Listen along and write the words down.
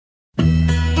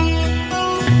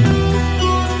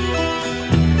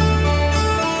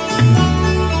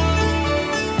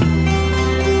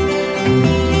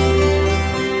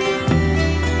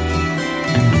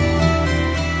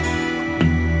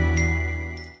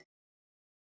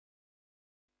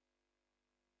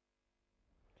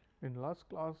In last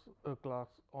class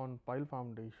on pile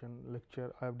foundation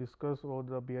lecture, I have discussed about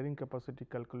the bearing capacity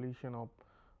calculation of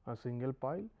a single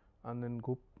pile and then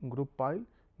group pile.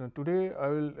 Now, today I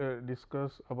will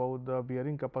discuss about the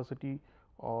bearing capacity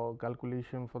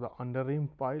calculation for the under rim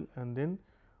pile and then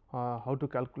how to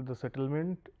calculate the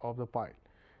settlement of the pile.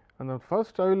 And then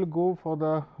first I will go for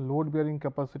the load bearing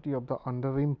capacity of the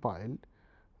under rim pile.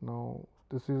 Now,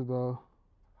 this is the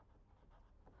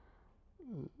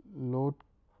load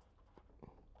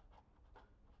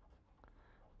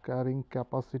carrying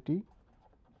capacity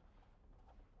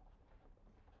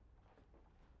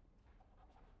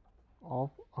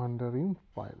of under rim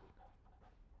pile.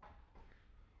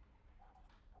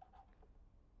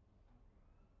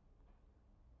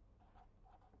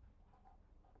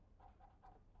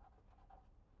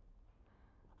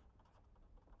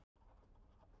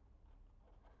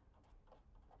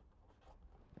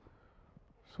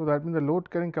 So, that means the load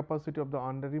carrying capacity of the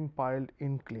under rim piled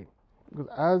in clay, because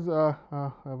as I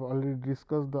have already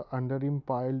discussed, the under rim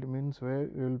piled means where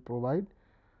you will provide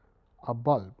a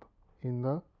bulb in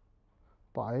the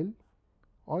pile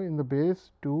or in the base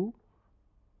to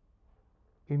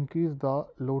increase the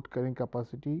load carrying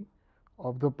capacity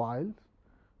of the piles.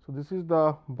 So, this is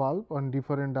the bulb on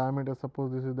different diameter.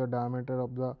 Suppose this is the diameter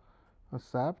of the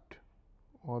shaft,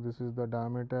 or this is the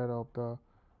diameter of the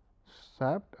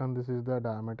shaft, and this is the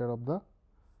diameter of the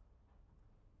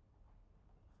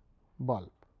bulb.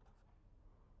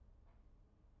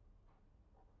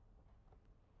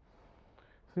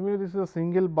 Similarly, this is a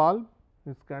single bulb.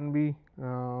 This can be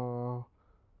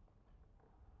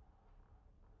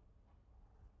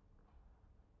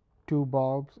two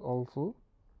bulbs also.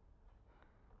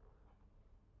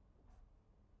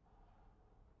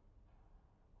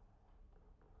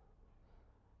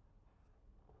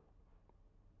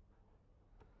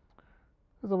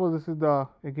 Suppose this is the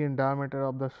again diameter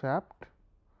of the shaft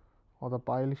or the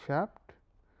pile shaft.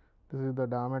 This is the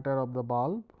diameter of the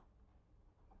bulb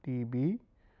d b,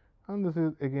 and this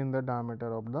is again the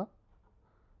diameter of the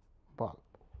bulb.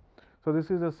 So,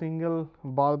 this is a single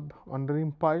bulb under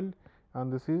rim pile,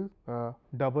 and this is a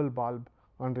double bulb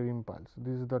under rim pile. So,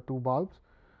 these are the two bulbs.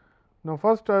 Now,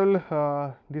 first I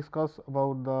will discuss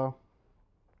about the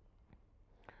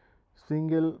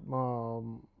single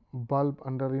bulb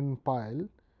under rim pile.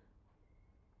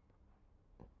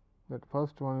 That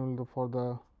first one will be for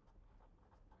the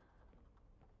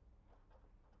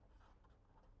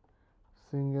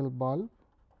single bulb.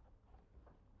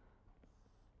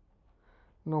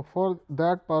 Now, for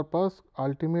that purpose,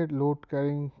 ultimate load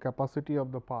carrying capacity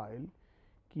of the pile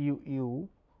Q u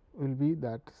will be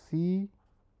that C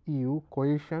u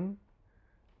cohesion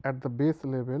at the base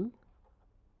level,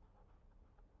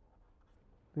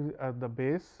 this is at the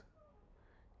base,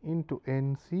 into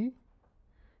N c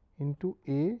into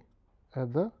A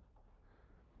at the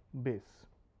base,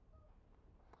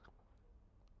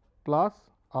 plus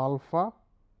alpha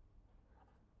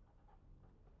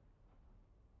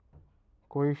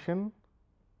cohesion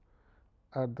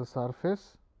at the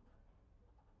surface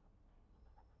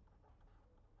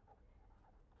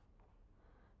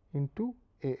into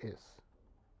A s.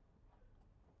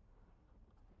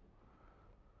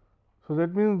 So,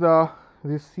 that means the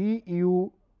C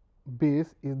u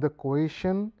base is the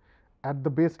cohesion at the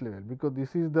base level, because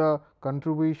this is the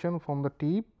contribution from the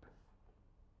tip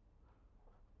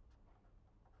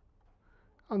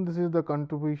and this is the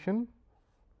contribution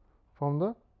from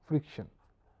the friction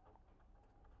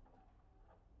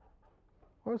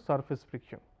or surface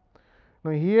friction.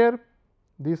 Now, here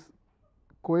this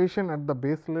cohesion at the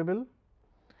base level,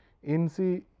 N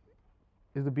c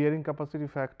is the bearing capacity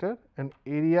factor and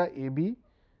area A b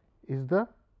is the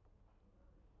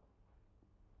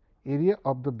area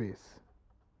of the base.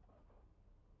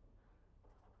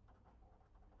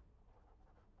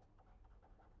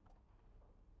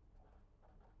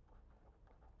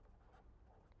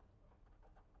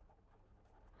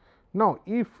 Now,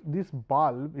 if this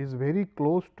bulb is very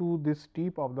close to this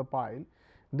tip of the pile,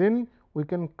 then we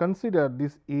can consider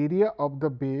this area of the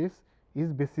base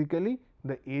is basically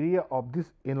the area of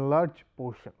this enlarged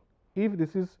portion. If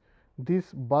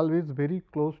this bulb is very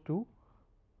close to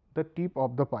the tip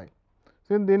of the pile,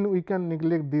 so then we can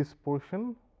neglect this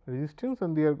portion resistance,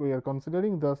 and there we are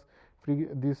considering thus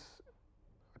this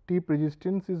tip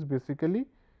resistance is basically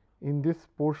in this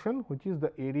portion, which is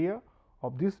the area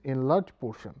of this enlarged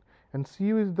portion, and C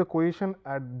u is the cohesion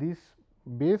at this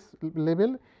base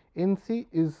level. N c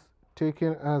is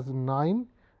taken as 9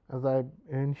 as I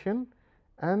mentioned,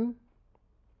 and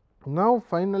now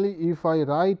finally, if I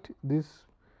write this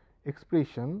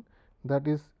expression, that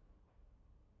is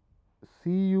C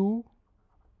u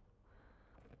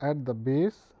at the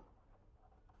base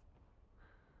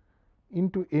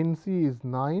into NC is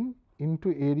 9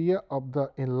 into area of the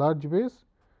enlarged base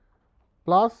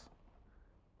plus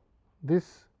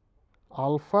this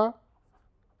alpha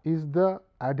is the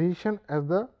adhesion as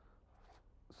the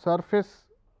surface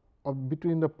of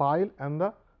between the pile and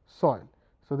the soil.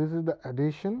 So, this is the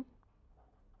adhesion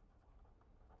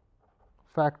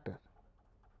factor.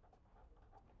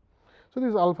 So,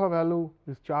 this alpha value,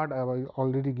 this chart I have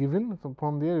already given. So,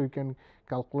 from there we can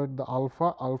calculate the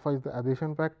alpha. Alpha is the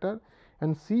adhesion factor,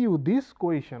 and Cu, this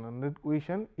cohesion, and that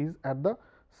cohesion is at the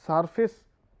surface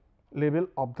level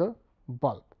of the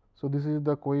bulb. So, this is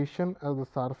the cohesion at the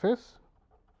surface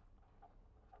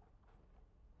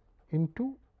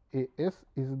into A s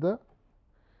is the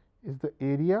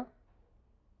area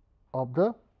of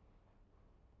the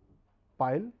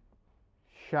pile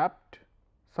shaft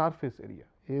surface area.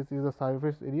 S is the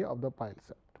surface area of the pile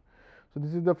shaft. So,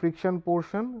 this is the friction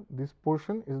portion, this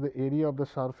portion is the area of the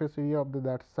surface area of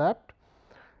that shaft,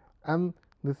 and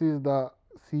this is the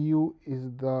Cu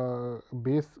is the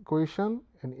base cohesion,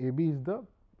 and A b is the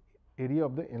area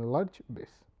of the enlarged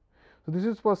base. So, this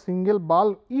is for single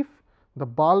bulb if the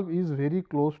bulb is very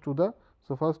close to the.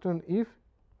 So, first one, if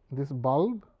this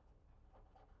bulb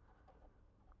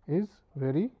is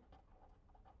very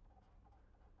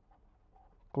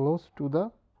close to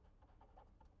the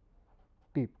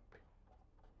tip.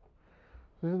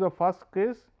 This is the first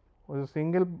case with a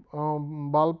single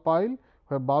bulb pile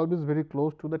where bulb is very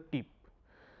close to the tip.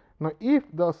 Now, if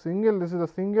the single, this is a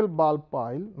single bulb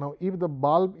pile. Now, if the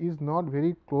bulb is not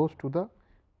very close to the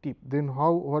tip, then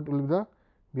what will be the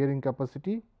bearing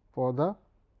capacity for the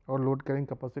or load carrying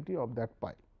capacity of that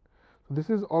pile. So, this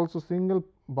is also single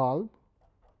bulb.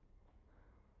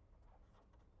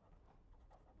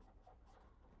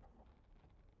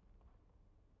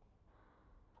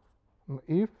 Now,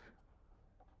 if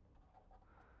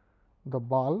the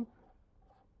bulb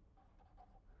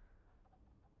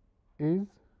is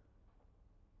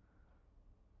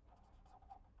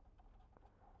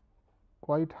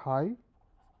quite high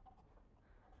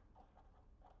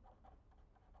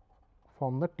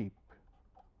from the tip.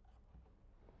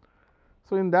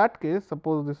 So, in that case,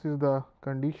 suppose this is the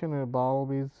condition where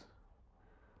bulb is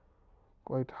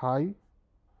quite high,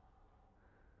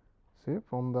 say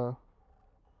from the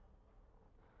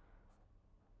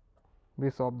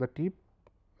base of the tip,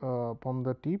 from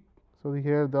the tip. So,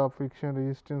 here the friction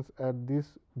resistance at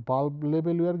this bulb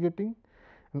level we are getting,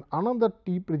 and another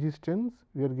tip resistance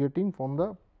we are getting from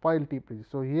the pile tip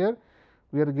resistance. So, here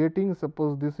we are getting,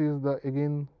 suppose this is the,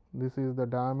 again this is the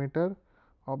diameter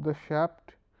of the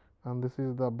shaft, and this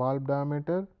is the bulb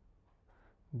diameter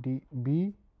d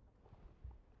b.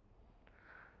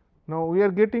 Now, we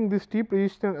are getting this tip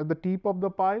resistance at the tip of the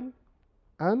pile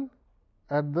and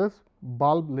at this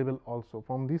bulb level also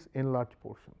from this enlarged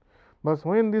portion. But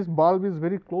when this bulb is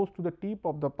very close to the tip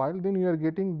of the pile, then we are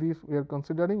getting this, we are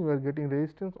considering we are getting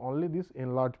resistance only this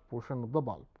enlarged portion of the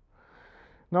bulb.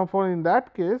 Now, for in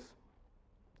that case,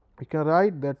 we can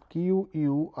write that Q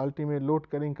u ultimate load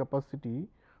carrying capacity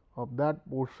of that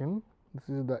portion. This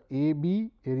is the A b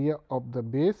area of the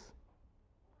base,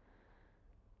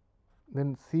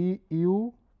 then C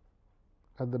u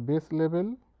at the base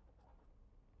level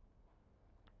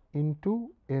into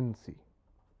N c.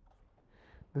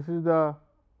 This is the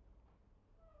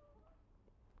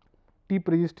tip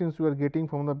resistance we are getting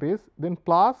from the base, then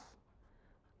plus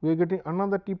we are getting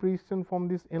another tip resistance from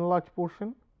this enlarged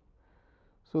portion.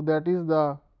 So, that is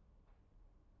the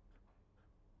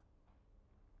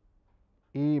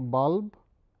A bulb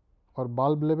or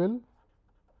bulb level.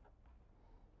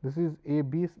 This is A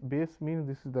base means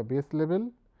this is the base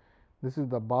level, this is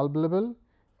the bulb level,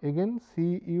 again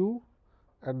C u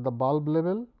at the bulb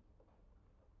level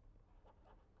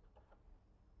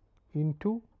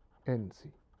into N c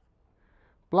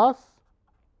plus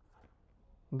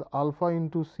the alpha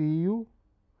into C u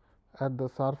at the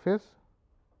surface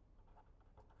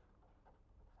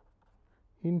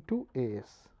into A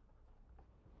s.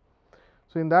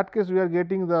 So, in that case we are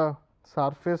getting the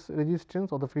surface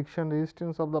resistance or the friction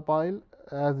resistance of the pile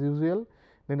as usual,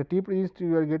 then the tip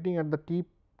resistance we are getting at the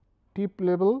tip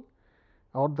level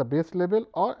or the base level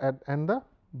or at and the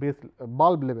base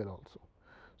bulb level also.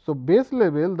 So, base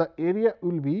level the area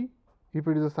will be, if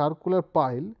it is a circular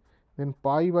pile, then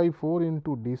pi by 4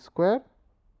 into d square,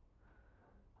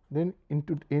 then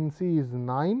into N c is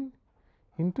 9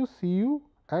 into C u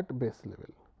at base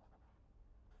level,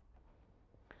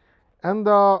 and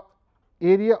the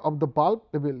area of the bulb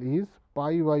level is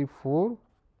pi by 4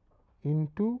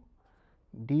 into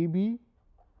d b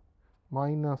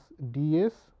minus d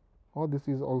s, or this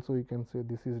is also you can say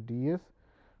this is d s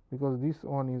because this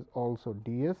one is also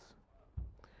ds,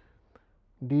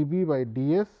 dB by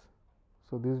ds.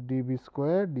 So, this dB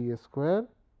square ds square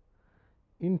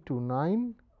into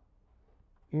 9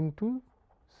 into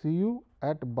Cu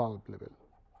at bulb level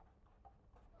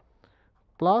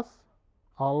plus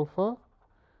alpha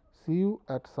Cu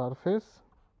at surface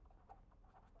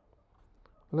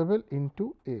level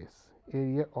into S,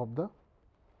 area of the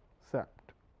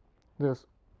shaft, this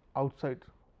outside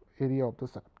area of the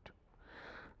shaft.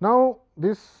 Now,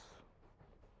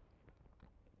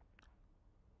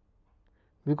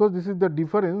 because this is the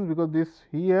difference, because this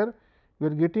here we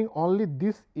are getting only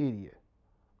this area,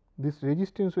 this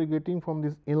resistance we are getting from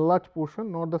this enlarged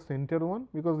portion, not the center one,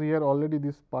 because here already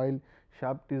this pile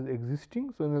shaft is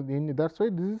existing. So, that is why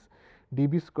this is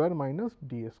dB square minus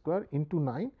ds square into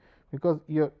 9, because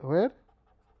here where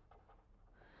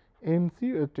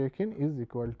MC we have taken is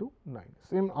equal to 9.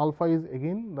 Same alpha is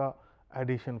again the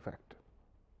addition factor.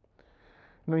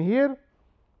 Now, here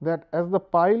that as the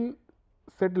pile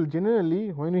settle,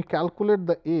 generally when we calculate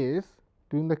the S,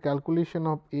 doing the calculation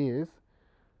of S,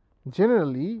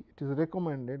 generally it is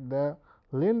recommended the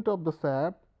length of the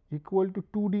shaft equal to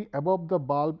 2d above the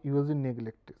bulb using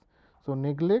neglect. So,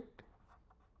 neglect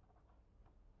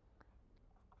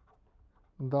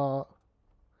the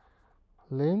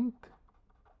length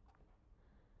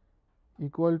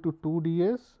equal to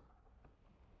 2ds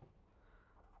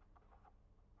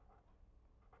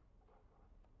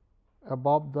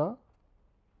above the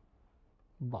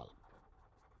bulb.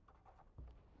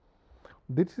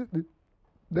 This is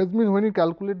that means when you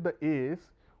calculate the S,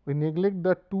 we neglect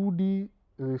the 2d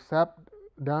shaft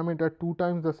diameter 2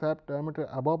 times the shaft diameter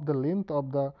above the length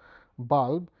of the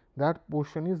bulb, that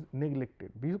portion is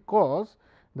neglected, because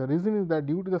the reason is that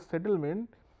due to the settlement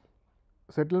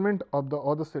of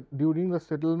the during the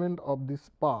settlement of this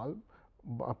pile,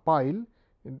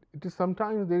 it is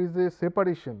sometimes there is a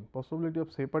separation, possibility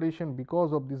of separation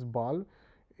because of this bulb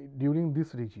during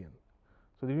this region.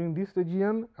 So, during this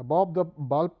region above the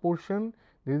bulb portion,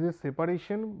 there is a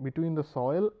separation between the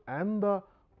soil and the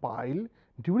pile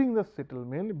during the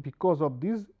settlement because of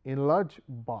this enlarged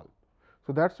bulb.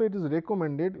 So, that is why it is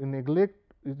recommended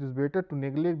it is better to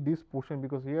neglect this portion,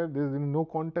 because here there is no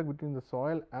contact between the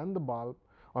soil and the bulb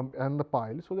and the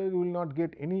pile. So, that you will not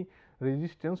get any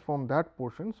resistance from that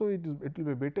portion. So, it will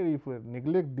be better if we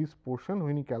neglect this portion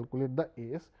when you calculate the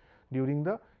S during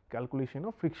the calculation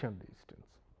of friction resistance.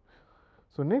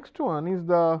 So, next one is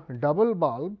the double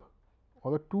bulb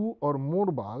or the 2 or more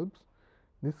bulbs.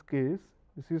 This case,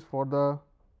 this is for the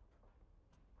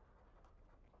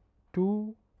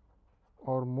 2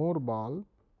 or more bulb.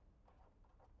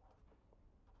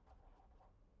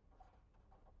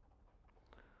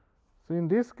 So, in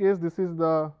this case, this is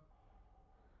the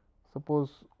suppose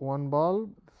one bulb,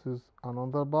 this is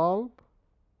another bulb.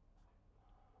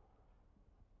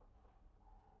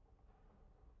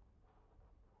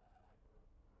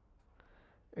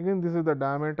 Again, this is the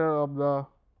diameter of the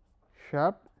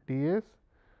shaft ds,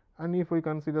 and if we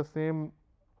consider same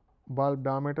bulb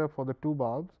diameter for the 2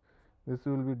 bulbs, this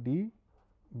will be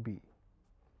dB.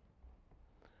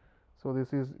 So,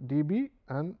 this is dB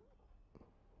and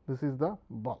this is the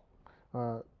bulb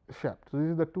shaft. So,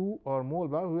 this is the 2 or more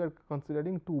bulb, we are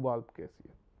considering 2 bulb case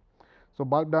here. So,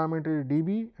 bulb diameter is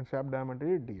dB and shaft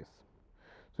diameter is ds.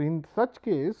 So, in such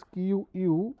case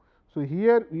QU, so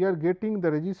here we are getting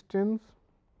the resistance,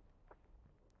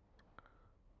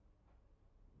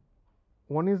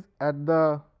 one is at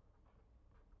the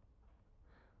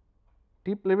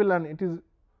tip level, and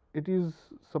it is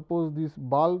suppose this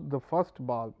bulb, the first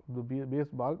bulb, the base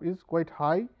bulb is quite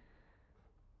high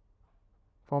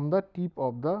from the tip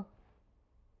of the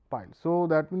pile. So,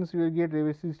 that means we will get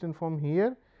resistance from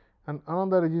here, and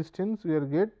another resistance we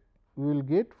will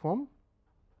get from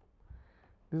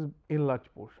this enlarged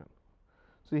portion.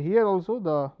 So, here also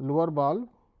the lower bulb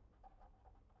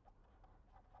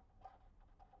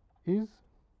is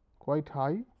quite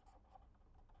high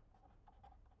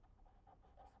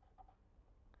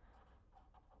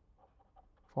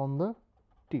from the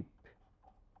tip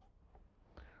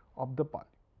of the pile.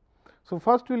 So,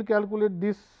 first we will calculate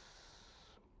this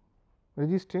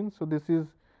resistance. So, this is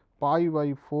pi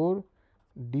by 4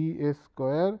 ds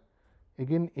square,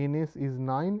 again Ns is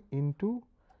 9 into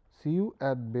Cu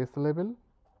at base level.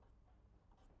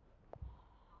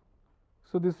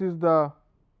 So, this is the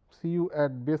Cu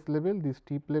at base level, this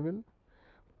tip level,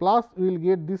 plus we will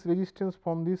get this resistance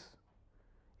from this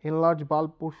enlarged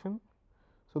bulb portion.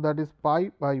 So, that is pi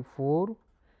by 4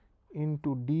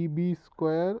 into dB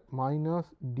square minus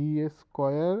ds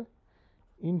square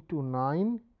into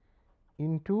 9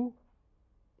 into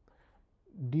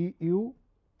du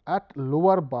at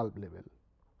lower bulb level.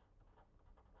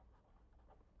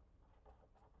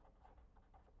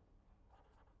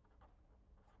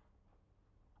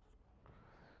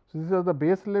 So, this is the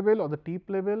base level or the tip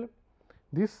level.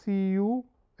 This Cu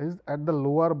is at the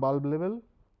lower bulb level.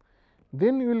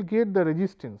 Then you will get the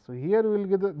resistance. So, here we will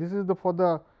get the, this is the for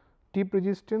the tip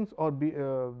resistance or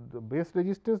the base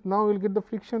resistance. Now, we will get the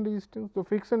friction resistance. So,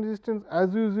 friction resistance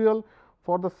as usual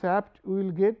for the shaft we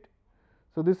will get.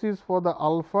 So, this is for the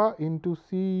alpha into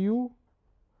Cu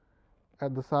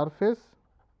at the surface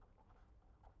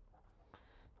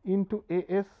into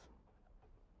As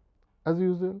as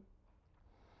usual.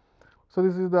 So,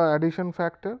 this is the addition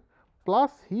factor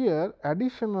plus here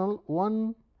additional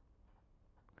 1,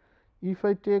 if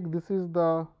I take this is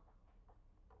the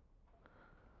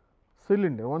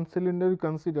cylinder, one cylinder you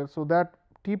consider. So, that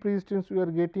tip resistance we are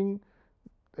getting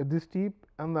at this tip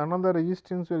and another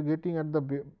resistance we are getting at the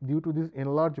due to this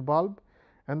enlarged bulb,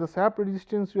 and the shaft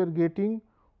resistance we are getting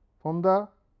from the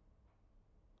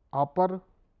upper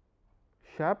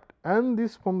shaft and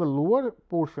this from the lower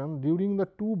portion during the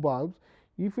two bulbs.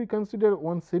 If we consider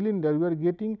one cylinder, we are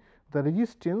getting the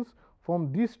resistance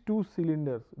from these two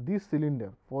cylinders, this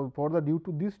cylinder for the due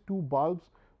to these two bulbs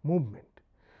movement.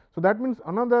 So, that means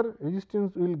another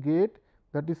resistance we will get,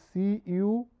 that is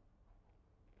Cu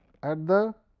at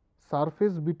the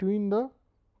surface between the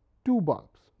two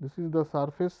bulbs. This is the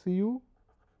surface Cu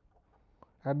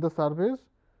at the surface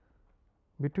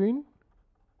between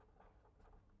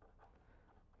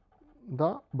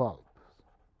the bulbs.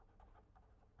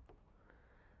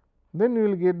 Then we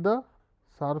will get the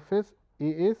surface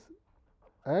As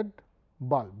at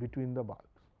bulb between the bulbs.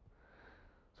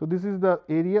 So, this is the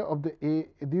area of the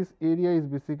this area is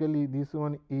basically this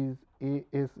one is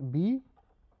ASB,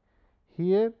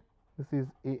 here this is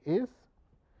AS,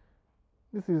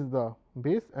 this is the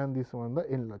base and this one the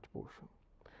enlarged portion.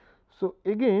 So,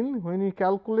 again when we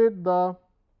calculate the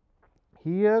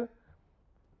here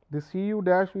the Cu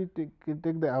dash we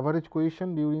take the average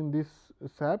coefficient during this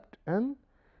shaft and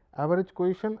average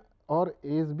coefficient or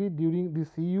ASB during the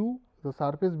Cu, the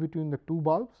surface between the two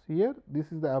bulbs. Here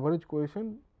this is the average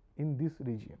coefficient in this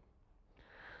region.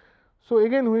 So,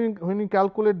 again when we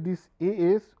calculate this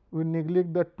AS, we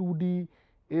neglect the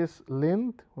 2ds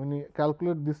length. When we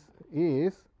calculate this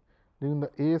AS during the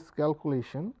AS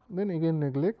calculation, then again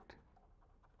neglect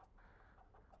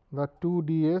the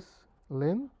 2ds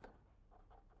length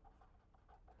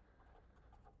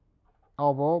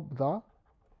above the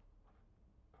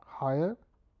higher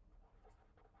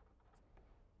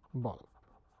bulb.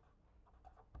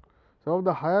 So, of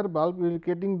the higher bulb we will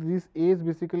getting this A is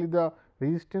basically the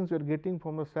resistance we are getting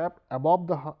from the shaft above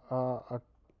the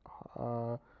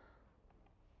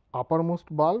uppermost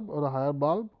bulb or the higher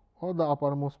bulb or the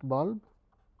uppermost bulb,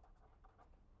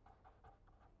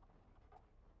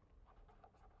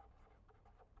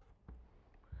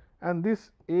 and this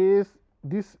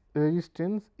this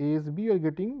resistance ASB we are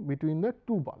getting between the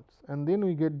two bulbs, and then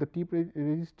we get the tip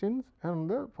resistance and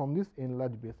the from this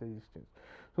enlarged base resistance.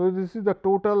 So, this is the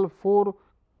total 4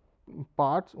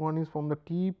 parts, one is from the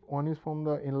tip, one is from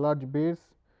the enlarged base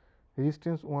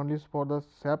resistance, one is for the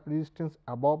shaft resistance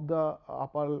above the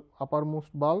uppermost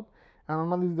bulb, and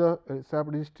another is the shaft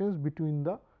resistance between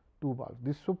the two bulbs.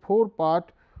 This 4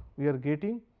 part we are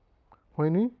getting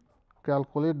when we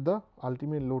calculate the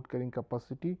ultimate load carrying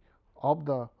capacity of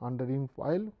the under rim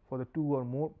pile for the 2 or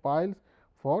more piles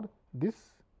for this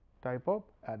type of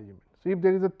arrangement. So, if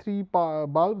there is a 3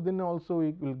 bulbs, then also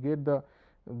we will get the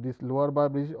this lower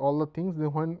bulb all the things.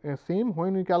 Then when same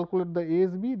when we calculate the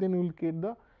ASB, then we will get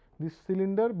the this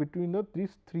cylinder between the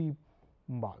these 3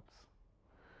 bulbs.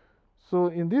 So,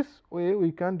 in this way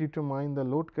we can determine the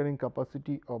load carrying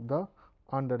capacity of the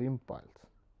under rim piles.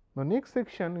 The next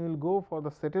section we will go for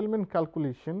the settlement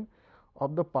calculation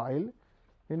of the pile.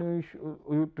 Then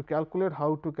we have to calculate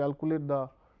how to calculate the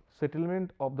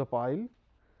settlement of the pile.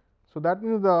 So, that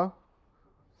means the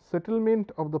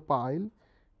settlement of the pile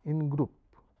in group.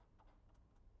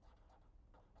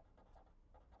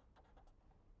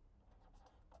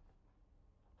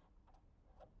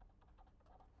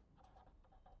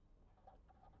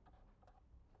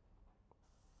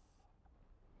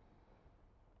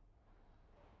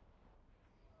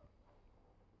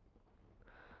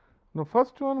 Now,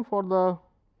 first one for the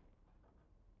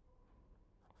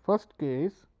first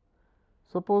case,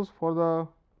 suppose for the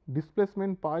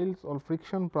displacement piles or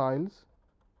friction piles,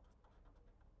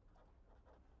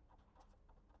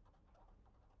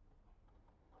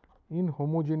 in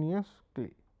homogeneous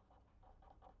clay.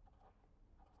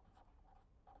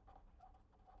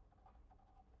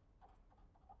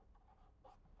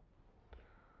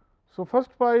 So, first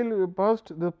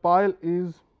the pile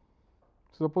is,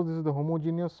 suppose this is the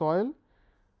homogeneous soil,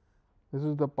 this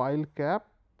is the pile cap,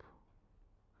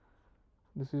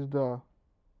 this is the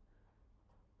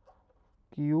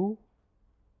Q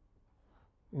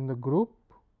in the group,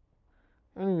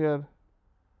 and here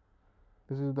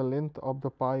this is the length of the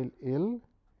pile L,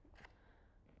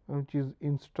 which is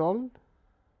installed,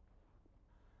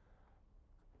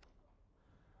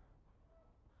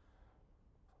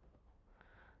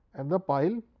 at the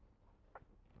pile.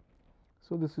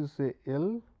 So, this is say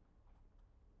L,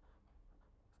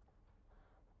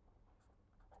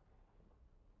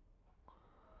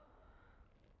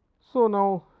 so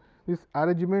now this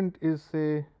arrangement is,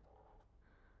 say,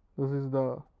 this is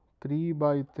the 3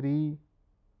 by 3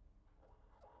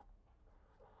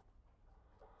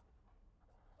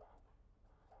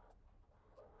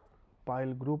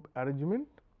 pile group arrangement.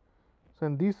 So,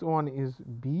 and this one is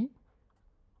B.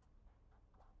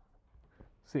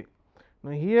 See,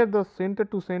 now here the center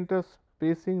to center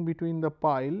spacing between the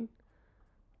pile,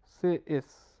 say S,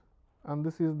 and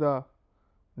this is the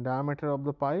diameter of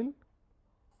the pile,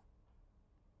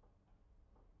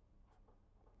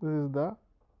 this is the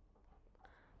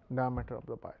diameter of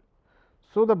the pile.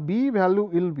 So, the B value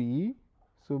will be,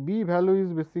 so B value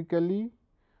is basically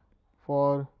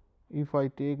for, if I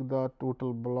take the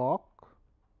total block,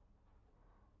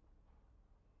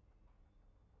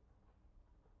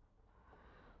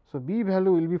 so B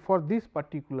value will be for this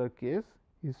particular case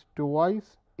is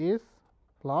twice S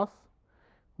plus,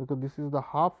 because this is the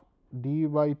half d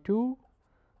by 2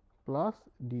 plus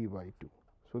d by 2.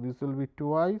 So, this will be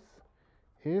twice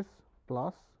S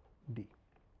plus d.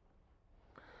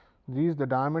 This is the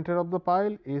diameter of the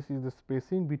pile, S is the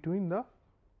spacing between the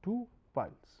two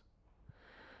piles.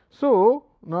 So,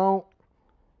 now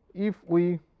if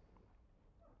we,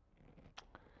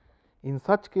 in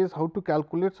such case how to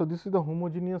calculate. So, this is the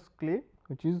homogeneous clay,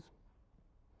 which is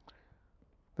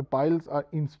the piles are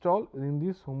installed in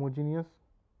this homogeneous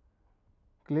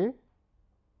clay.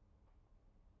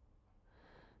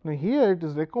 Now, here it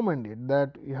is recommended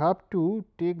that you have to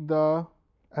take the,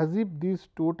 as if this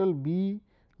total B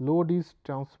load is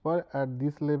transferred at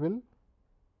this level.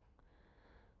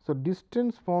 So,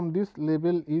 distance from this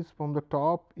level is, from the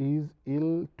top is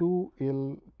L 2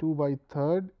 by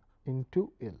third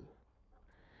into L,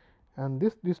 and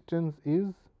this distance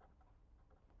is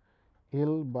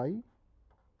L by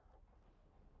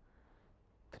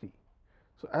 3.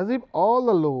 So, as if all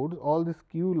the loads, all this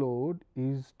Q load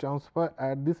is transferred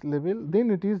at this level,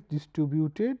 then it is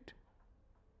distributed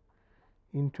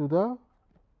into the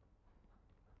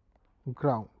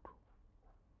ground.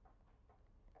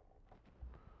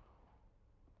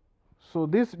 So,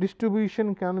 this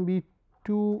distribution can be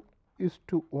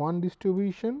 2:1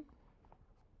 distribution,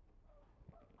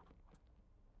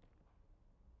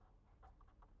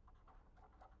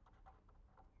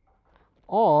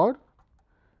 or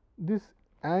this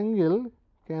angle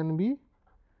can be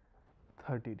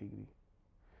 30 degree.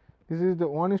 This is the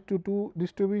 1:2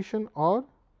 distribution, or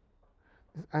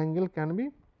this angle can be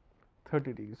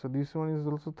 30 degree. So, this one is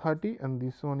also 30 and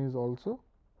this one is also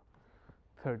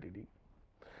 30 degree.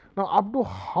 Now, up to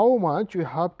how much you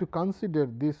have to consider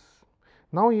this?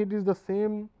 Now, it is the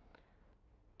same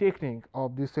technique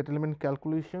of the settlement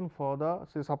calculation for the,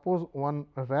 say, suppose one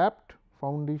wrapped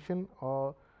foundation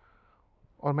or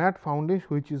mat foundation,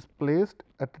 which is placed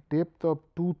at a depth of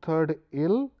 2/3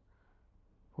 L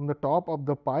from the top of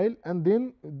the pile, and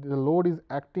then the load is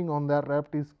acting on that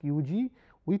raft is Q g,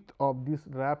 width of this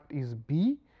raft is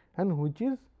B, and which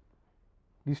is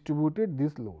distributed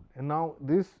this load. And now,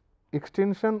 this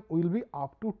extension will be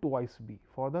up to twice B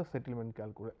for the settlement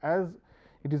calculation, as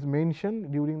it is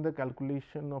mentioned during the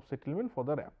calculation of settlement for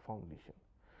the raft foundation.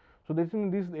 So, this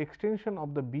means this extension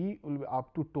of the B will be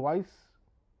up to twice,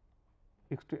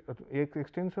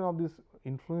 extension of this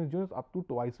influence zone is up to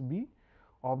twice B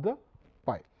of the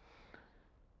pile.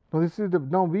 Now, this is the,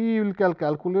 now we will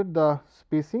calculate the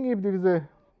spacing. If there is a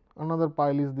another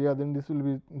pile is there, then this will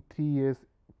be 3 S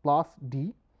plus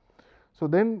D. So,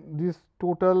 then this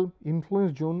total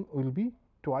influence zone will be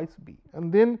twice B,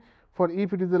 and then for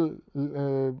if it is a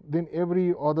then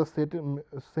every other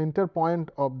center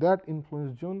point of that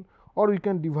influence zone, or we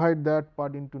can divide that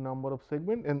part into number of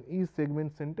segment, and each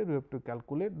segment center we have to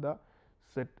calculate the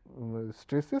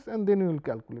stresses, and then we will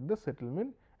calculate the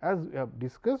settlement, as we have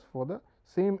discussed for the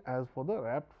same as for the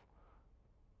raft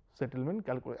settlement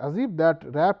calculation. As if that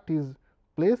raft is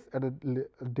placed at a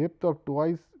depth of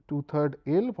twice 2/3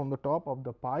 L from the top of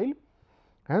the pile,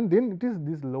 and then it is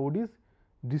this load is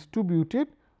distributed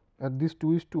at this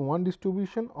 2:1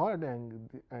 distribution or at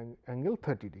angle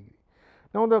 30 degree.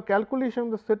 Now, the calculation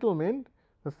of the settlement,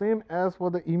 the same as for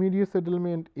the immediate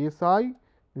settlement S I,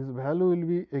 this value will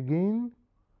be again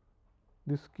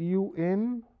this Q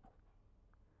n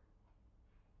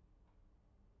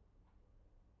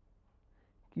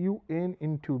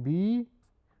into B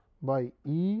by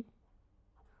E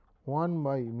 1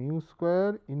 by mu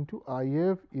square into I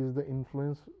f is the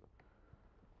influence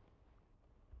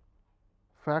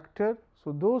factor.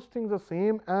 So, those things are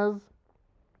same as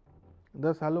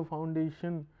the shallow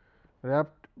foundation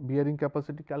wrapped bearing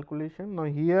capacity calculation. Now,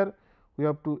 here we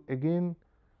have to again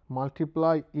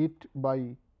multiply it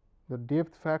by the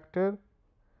depth factor,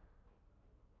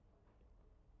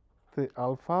 say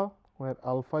alpha, where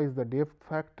alpha is the depth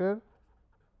factor.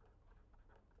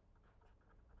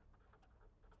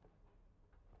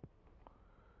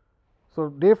 So,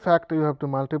 depth factor you have to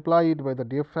multiply it by the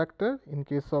depth factor in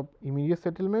case of immediate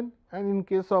settlement, and in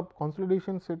case of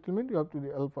consolidation settlement you have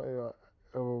to alpha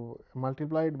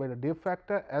multiply it by the depth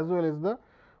factor as well as the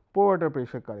pore water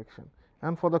pressure correction.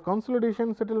 And for the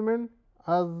consolidation settlement,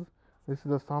 as this is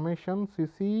the summation C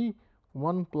c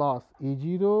 1 plus A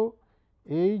 0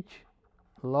 H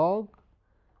log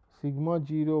sigma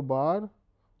 0 bar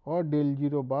or del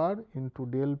 0 bar into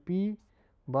del p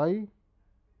by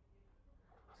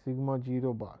sigma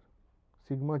 0 bar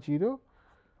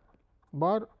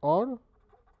or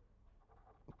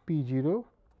p 0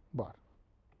 bar.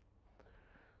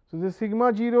 So, the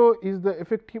sigma 0 is the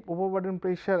effective overburden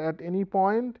pressure at any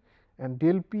point, and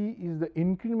del p is the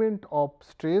increment of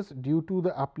stress due to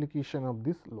the application of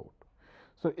this load.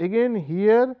 So, again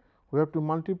here we have to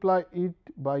multiply it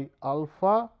by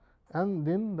alpha and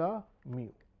then the mu.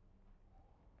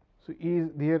 So, is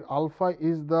there alpha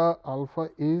is the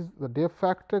depth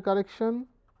factor correction,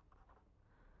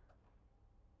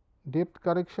 depth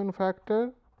correction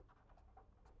factor,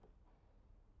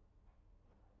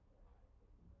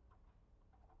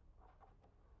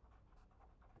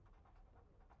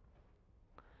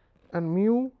 and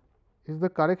mu is the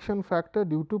correction factor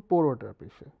due to pore water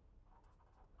pressure.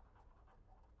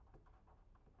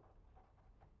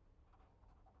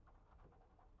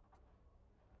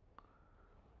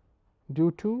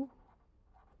 Due to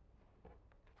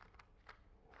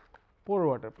pore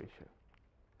water pressure.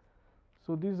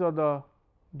 So, these are the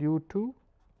due to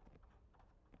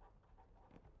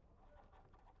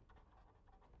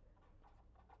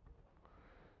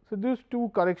so these two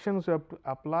corrections you have to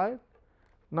apply.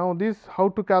 Now, this how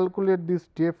to calculate this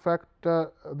depth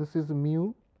factor, this is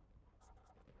mu.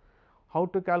 How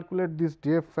to calculate this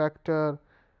depth factor,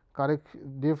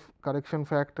 depth correction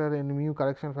factor and mu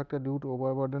correction factor due to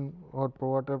overburden or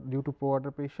due to pore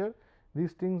water pressure.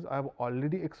 These things I have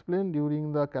already explained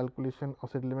during the calculation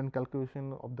of settlement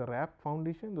calculation of the wrap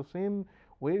foundation. The same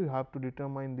way you have to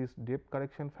determine this depth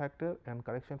correction factor and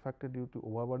correction factor due to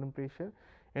overburden pressure,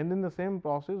 and then the same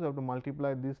process you have to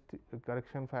multiply this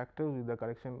correction factor with the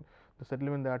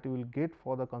settlement that you will get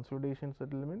for the consolidation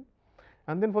settlement,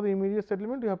 and then for the immediate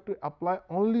settlement you have to apply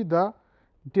only the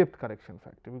depth correction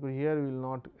factor, because here we will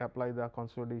not apply the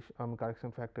consolidation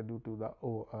correction factor due to the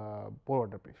pore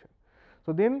water pressure.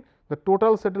 So, then the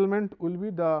total settlement will be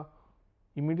the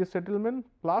immediate settlement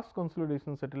plus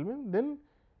consolidation settlement, then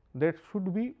that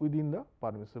should be within the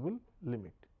permissible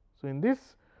limit. So, in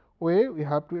this way we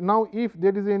have to now, if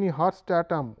there is any hard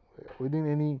stratum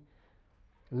within any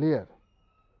layer.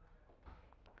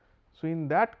 So, in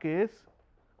that case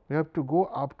we have to go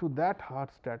up to that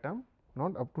hard stratum,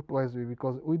 not up to twice b,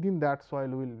 because within that soil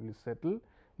will settle,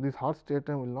 this hard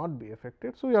stratum will not be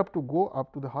affected. So, we have to go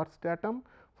up to the hard stratum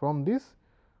from this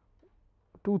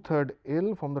 2/3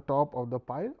 L from the top of the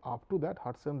pile up to that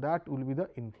hard stratum, that will be the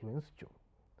influence zone,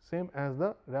 same as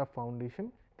the wrap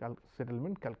foundation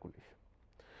settlement calculation.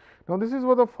 Now, this is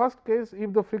for the first case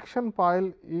if the friction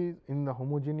pile is in the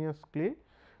homogeneous clay.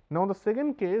 Now, the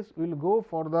second case we will go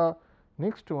for the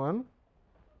next one.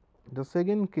 The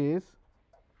second case,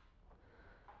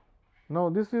 now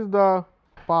this is the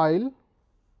pile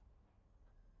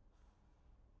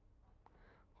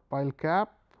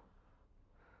cap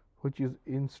which is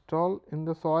installed in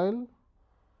the soil.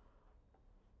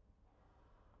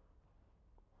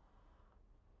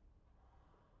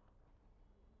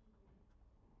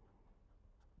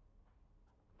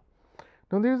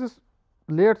 Now, there is this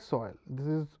layered soil, this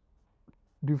is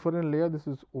different layer, this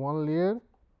is one layer,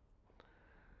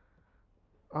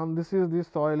 and this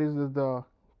soil is the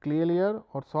clay layer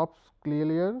or soft clay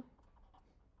layer,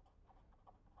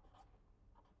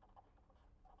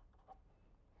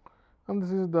 and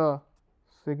this is the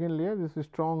second layer, this is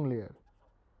strong layer.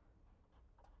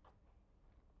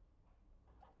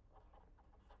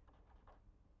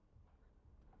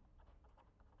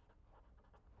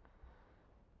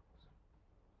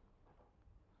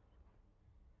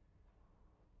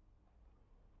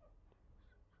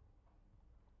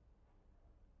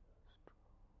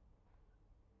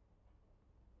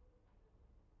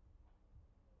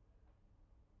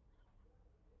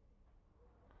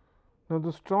 Now,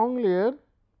 the strong layer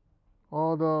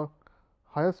or the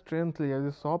higher strength layer,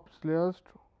 the soft layer,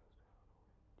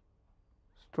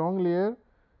 strong layer.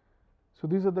 So,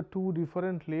 these are the two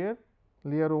different layer,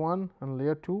 layer 1 and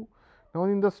layer 2. Now,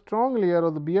 in the strong layer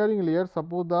or the bearing layer,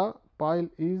 suppose the pile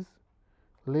is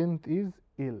length is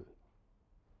L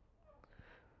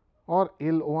or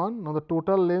L1. Now, the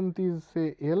total length is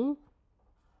say L.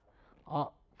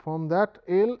 From that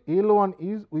L1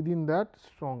 is within that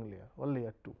strong layer or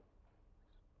layer 2.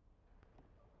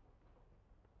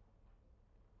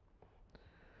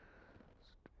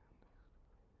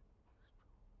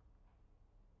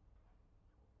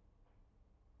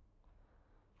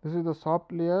 This is the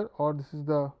soft layer or this is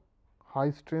the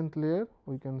high strength layer.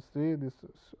 We can say this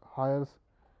is higher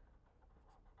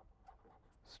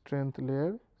strength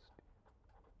layer.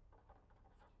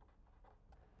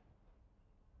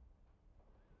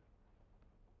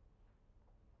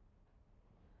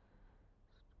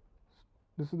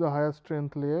 This is the higher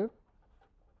strength layer.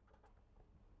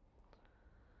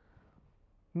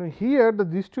 Now, here the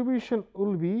distribution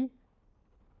will be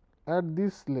at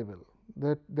this level,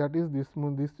 that is this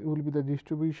will be the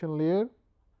distribution layer.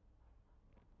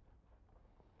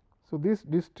 So, this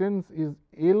distance is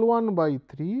L1 by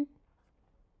 3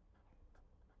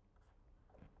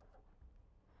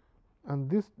 and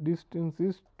this distance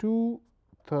is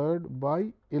 2/3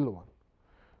 by L1.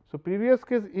 So, previous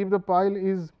case, if the pile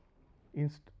is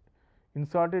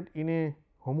inserted in a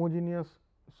homogeneous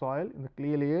soil in the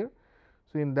clay layer.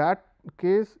 So, in that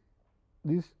case,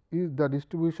 this is the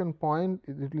distribution point,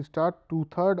 it will start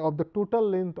 2/3 of the total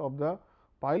length of the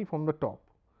pile from the top.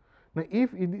 Now,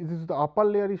 if this is the upper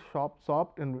layer is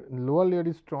soft and lower layer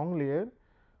is strong layer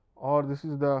or this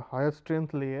is the higher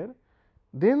strength layer,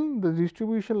 then the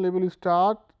distribution level will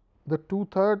start the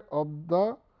 2/3 of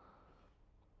the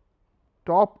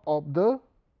top of the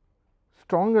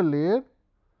stronger layer.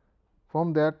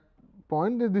 From that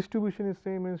point, the distribution is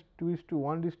same as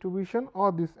 2:1 distribution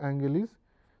or this angle is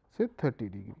say 30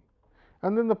 degree,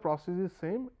 and then the process is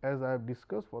same as I have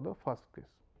discussed for the first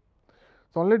case.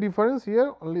 So, only difference here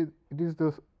only it is the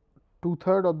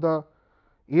 2/3 of the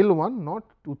L1, not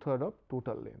 2/3 of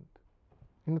total length.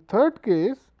 In the third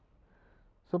case,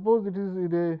 suppose it is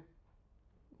in a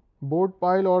board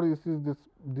pile or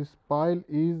this pile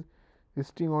is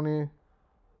resting on a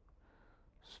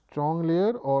strong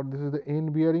layer or this is the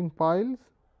end bearing piles.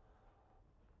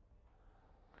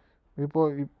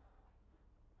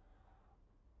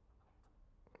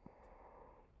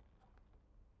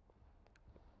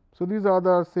 So, these are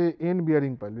the say end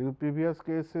bearing pile. The previous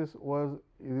cases was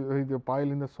the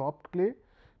pile in the soft clay.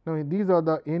 Now, these are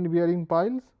the end bearing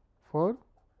piles for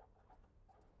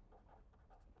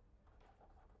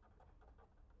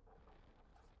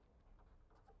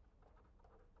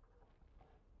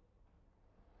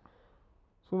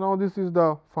so, now this is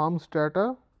the farm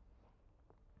strata.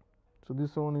 So,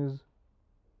 this one is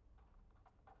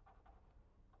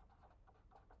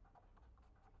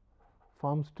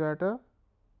farm strata.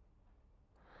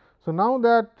 So, now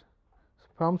that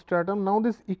farm stratum, now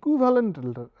this equivalent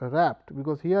raft,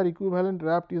 because here equivalent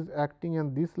raft is acting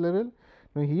at this level.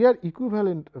 Now, here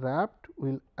equivalent raft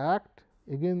will act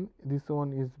again, this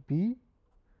one is B.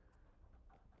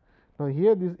 Now,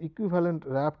 here this equivalent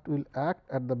raft will act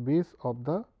at the base of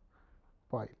the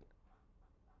pile.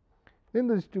 Then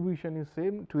the distribution is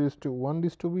same 2:1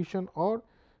 distribution or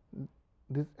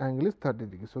this angle is 30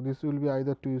 degree. So, this will be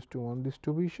either 2:1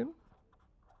 distribution,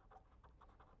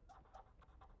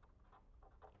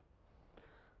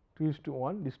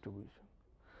 2:1 distribution.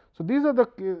 So, these are the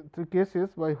three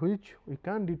cases by which we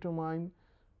can determine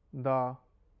the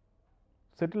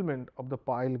settlement of the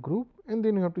pile group, and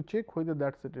then you have to check whether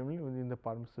that settlement is within the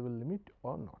permissible limit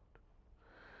or not.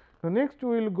 Now, next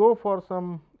we will go for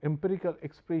some empirical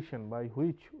expression by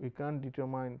which we can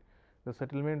determine the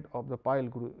settlement of the pile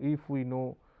group if we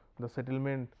know the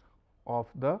settlement of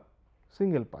the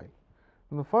single pile.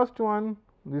 And the first one,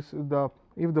 this is the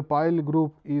if the pile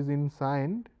group is in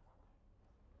sand,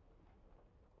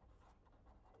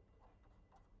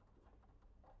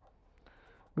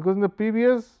 because in the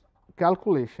previous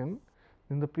calculation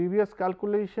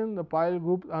the pile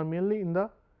groups are mainly in the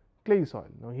clay soil.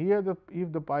 Now, here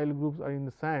if the pile groups are in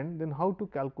the sand, then how to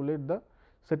calculate the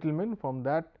settlement from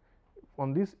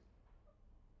these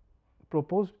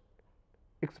proposed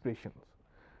expressions.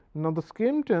 Now, the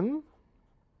Skempton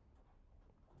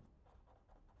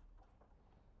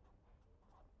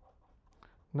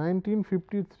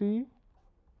 (1953)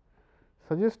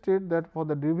 suggested that for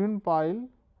the driven pile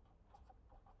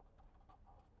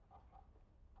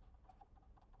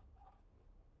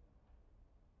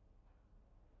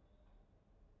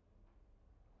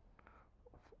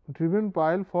driven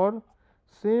pile for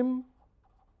same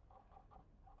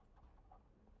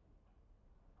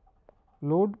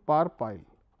load per pile.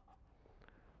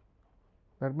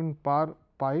 That means per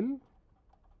pile,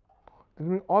 that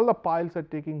means all the piles are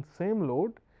taking same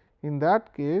load. In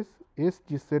that case,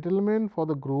 SG settlement for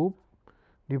the group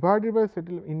divided by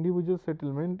individual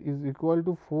settlement is equal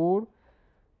to 4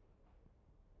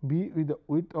 B with the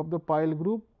width of the pile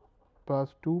group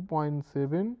plus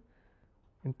 2.7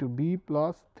 into B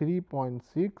plus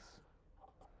 3.6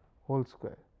 whole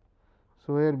square.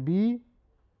 So, where B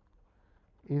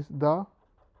is the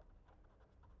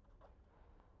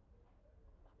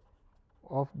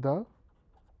of the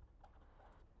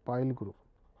pile group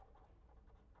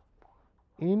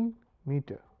in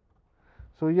meter.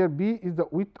 So, here B is the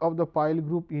width of the pile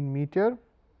group in meter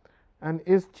and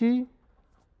SG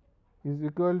is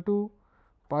equal to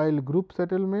pile group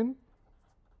settlement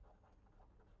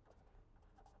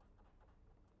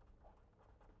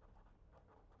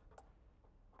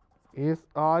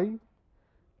SI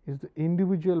is the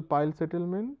individual pile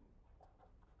settlement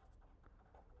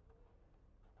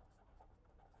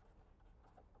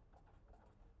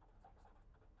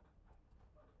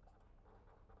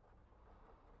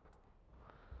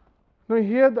Now,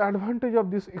 here the advantage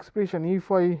of this expression, if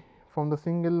I from the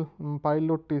single pile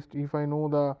load test, if I know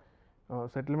the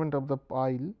settlement of the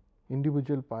pile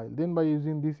individual pile, then by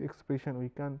using this expression we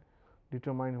can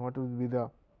determine what will be the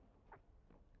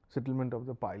settlement of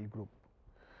the pile group.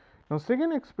 Now,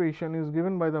 second expression is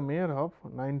given by the mayor of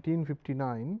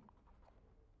 1959.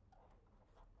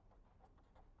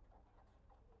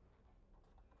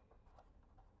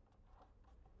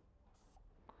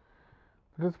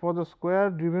 It is for the square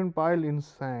driven pile in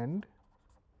sand.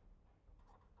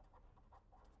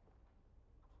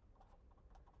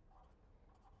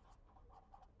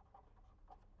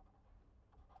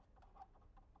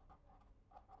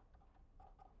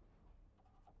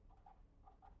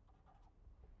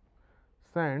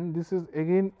 Sand, this is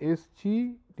again S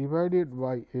G divided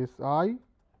by S I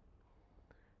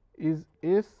is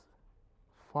S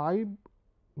 5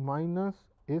 minus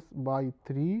S by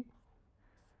 3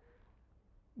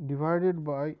 divided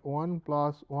by 1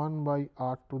 plus 1 by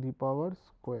r to the power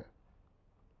square.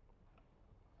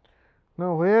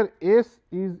 Now, where S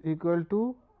is equal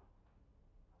to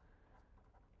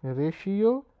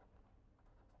ratio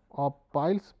of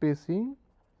pile spacing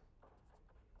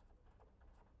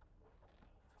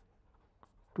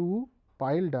to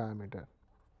pile diameter.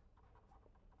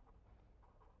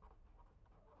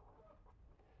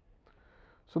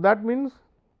 So, that means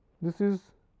this is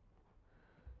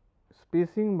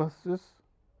spacing versus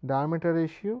diameter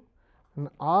ratio and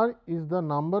r is the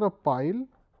number of pile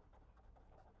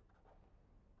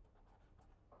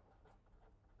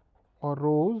or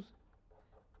rows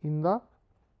in the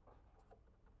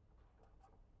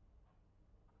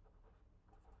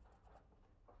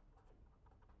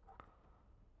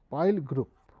pile group.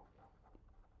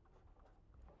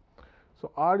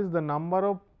 So, r is the number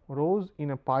of rows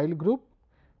in a pile group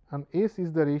and S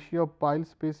is the ratio of pile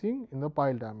spacing in the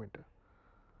pile diameter.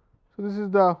 So, this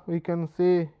is the we can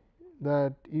say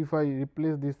that if I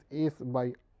replace this S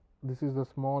by this is the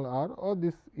small r or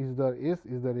this is the S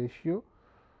is the ratio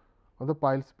of the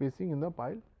pile spacing in the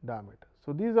pile diameter.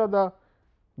 So, these are the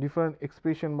different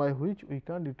expression by which we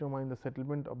can determine the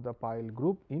settlement of the pile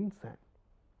group in sand.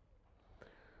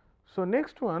 So,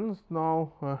 next ones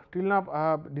now till now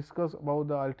I have discussed about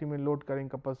the ultimate load carrying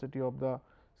capacity of the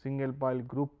single pile,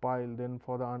 group pile, then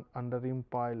for the under rim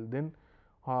pile, then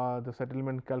the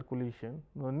settlement calculation.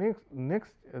 Now,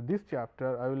 next this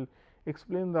chapter I will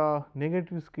explain the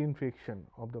negative skin friction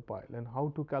of the pile and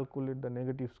how to calculate the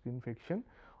negative skin friction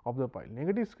of the pile.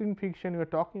 Negative skin friction we are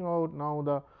talking about now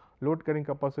the load carrying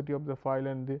capacity of the pile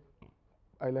and the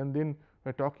pile, and then we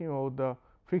are talking about the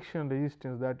friction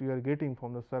resistance that you are getting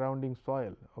from the surrounding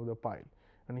soil of the pile.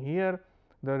 And here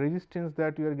the resistance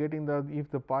that you are getting, the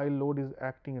if the pile load is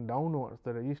acting downwards,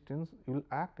 the resistance will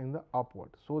act in the upward.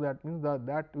 So, that means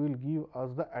that will give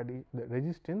us the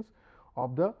resistance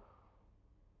of the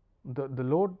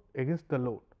load against the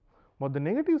load, but the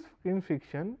negative skin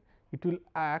friction it will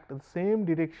act the same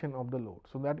direction of the load.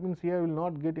 So, that means here will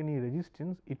not get any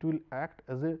resistance, it will act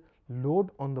as a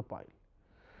load on the pile.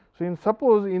 So, in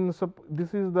suppose in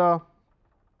this is the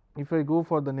if I go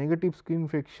for the negative skin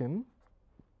friction,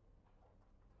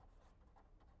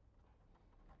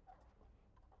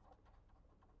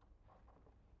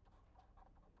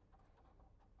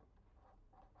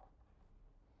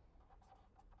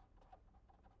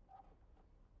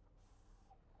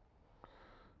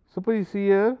 suppose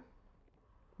here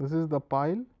this is the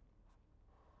pile,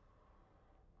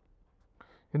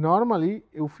 Normally,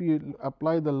 if you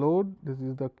apply the load, this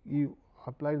is the you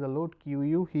apply the load Q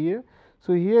u here.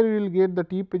 So, here we will get the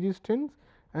tip resistance,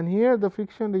 and here the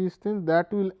friction resistance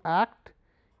that will act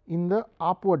in the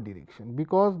upward direction,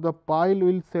 because the pile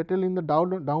will settle in the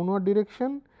downward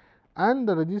direction, and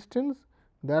the resistance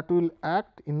that will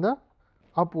act in the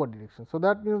upward direction. So,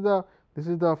 that means this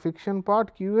is the friction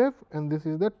part Q f, and this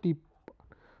is the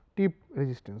tip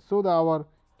resistance. So, our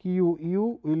Q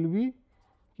u will be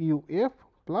Q f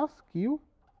plus Q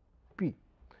p.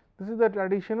 This is the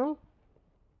traditional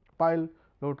pile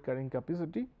load carrying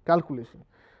capacity calculation.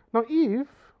 Now, if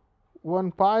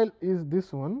one pile is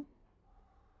this one,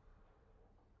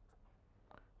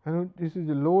 and this is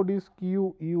the load is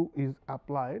Q u is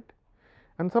applied,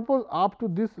 and suppose up to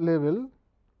this level,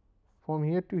 from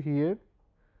here to here,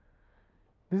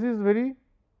 this is very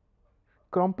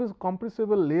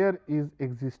compressible layer is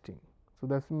existing. So,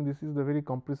 that means this is the very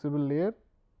compressible layer.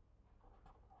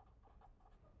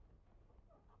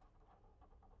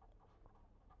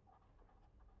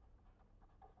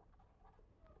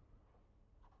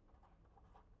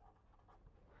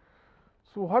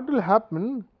 So, what will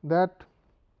happen that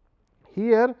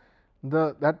here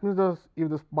that means if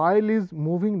the pile is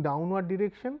moving downward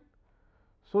direction,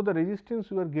 so the resistance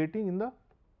you are getting in the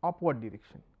upward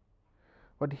direction.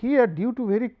 But here, due to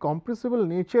very compressible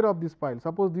nature of this pile,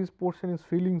 suppose this portion is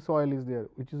filling soil is there,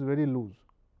 which is very loose.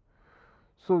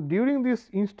 So, during this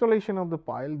installation of the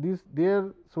pile, this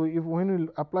there, so if when we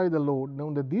apply the load,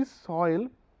 now this soil,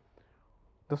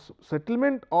 the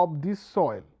settlement of this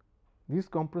soil, this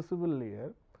compressible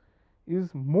layer is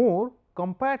more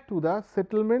compared to the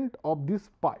settlement of this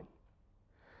pile.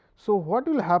 So, what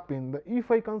will happen, if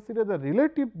I consider the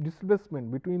relative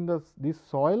displacement between this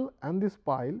soil and this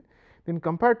pile, then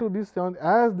compared to this,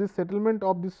 as the settlement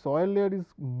of this soil layer is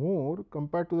more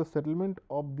compared to the settlement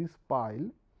of this pile.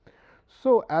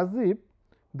 So, as if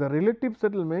the relative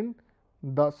settlement,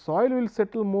 the soil will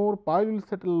settle more, pile will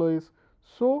settle less.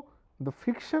 So, the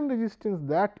friction resistance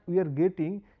that we are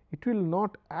getting, it will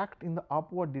not act in the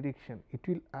upward direction, it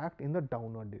will act in the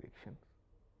downward direction.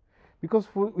 Because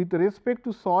with respect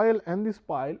to soil and this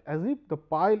pile, as if the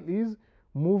pile is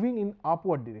moving in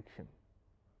upward direction,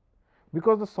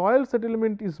 because the soil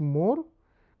settlement is more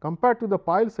compared to the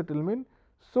pile settlement.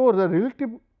 So, the relative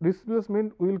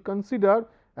displacement we will consider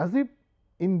as if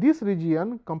in this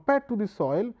region compared to the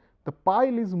soil, the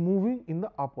pile is moving in the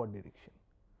upward direction,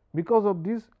 because of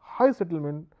this high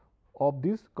settlement of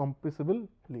this compressible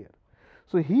layer.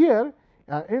 So, here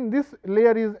in this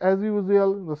layer is as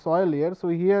usual the soil layer. So,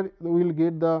 here we will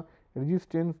get the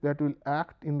resistance that will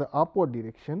act in the upward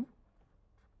direction,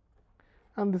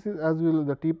 and this is as well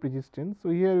the tip resistance. So,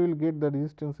 here we will get the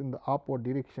resistance in the upward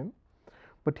direction,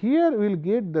 but here we will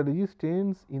get the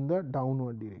resistance in the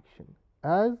downward direction,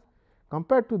 as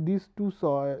compared to these two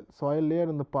soil layer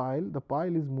and the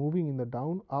pile is moving in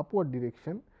the upward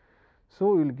direction.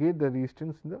 So, we will get the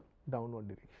resistance in the downward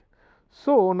direction.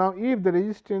 So, now if the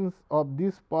resistance of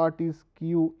this part is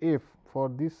Q f, for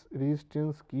this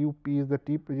resistance Q p is the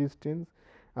tip resistance,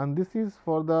 and this is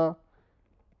for the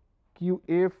Q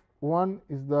f 1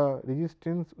 is the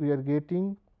resistance we are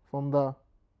getting from the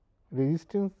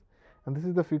resistance, and this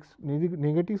is the fixed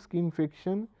negative skin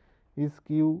friction is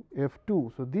Q f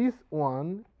 2. So, this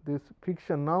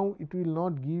friction now it will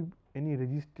not give any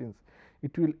resistance,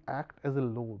 it will act as a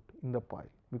load in the pile,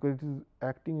 because it is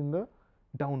acting in the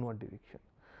downward direction.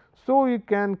 So, we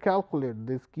can calculate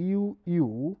this Q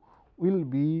u will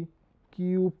be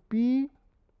Q p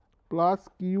plus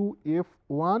Q f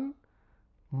 1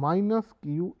 minus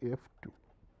Q f 2.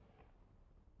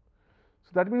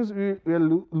 So, that means we are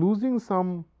losing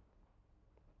some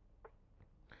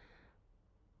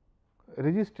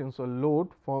resistance or load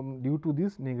from due to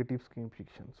this negative skin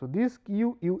friction. So, this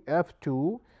Q u f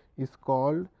 2 is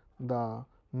called the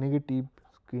negative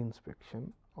skin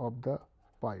friction of the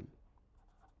pile.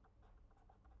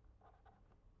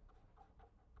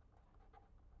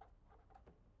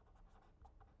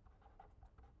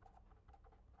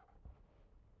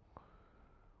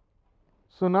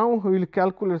 So, now we will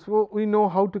calculate. So, we know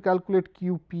how to calculate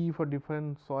Q p for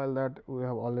different soil, that we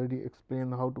have already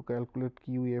explained how to calculate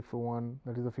Q f 1,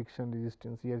 that is the friction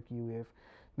resistance here Q f.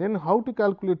 Then how to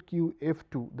calculate Q f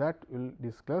 2, that we will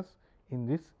discuss in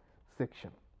this section.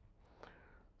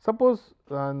 Suppose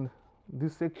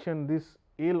this section, this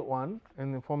L 1,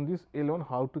 and from this L 1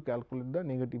 how to calculate the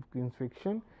negative skin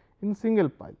friction in single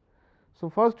pile. So,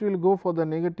 first we will go for the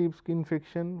negative skin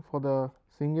friction for the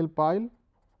single pile.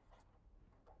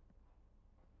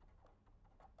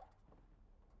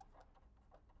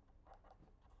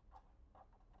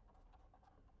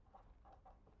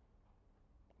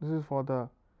 This is for the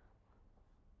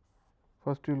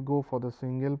First we will go for the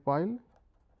single pile.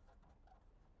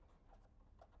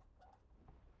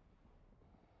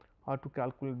 How to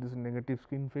calculate this negative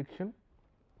skin friction?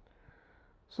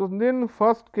 So, then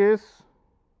first case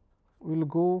we will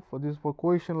go for this for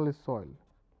cohesionless soil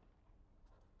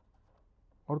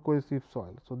or cohesive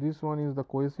soil. So, this one is the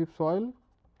cohesive soil,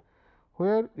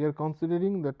 where we are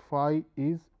considering that phi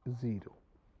is 0.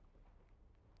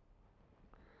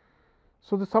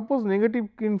 So, the suppose negative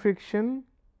skin friction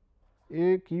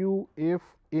A Q F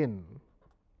n,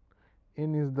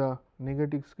 n is the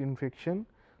negative skin friction.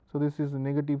 So, this is the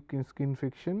negative skin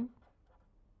friction.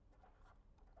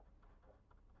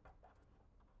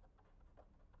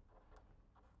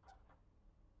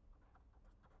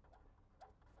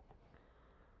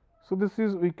 So, this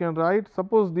is we can write,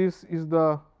 suppose this is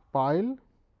the pile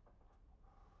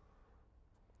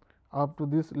up to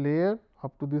this layer,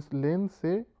 up to this length,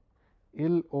 say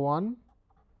L1,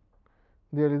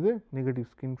 there is a negative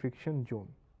skin friction zone,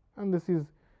 and this is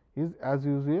as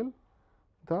usual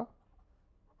the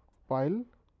pile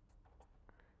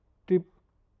tip,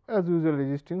 as usual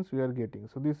resistance we are getting.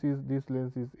 So, this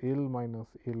length is L minus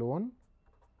L1.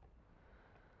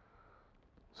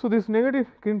 So, this negative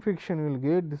skin friction will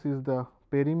get, this is the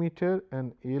perimeter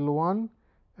and L1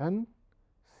 and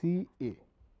C A,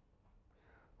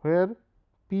 where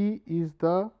P is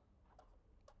the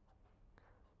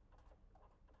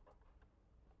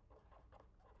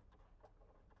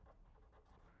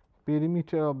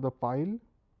perimeter of the pile,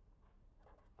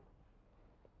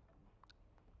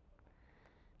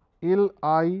 L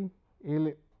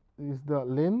is the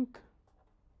length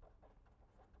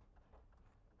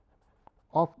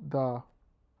of the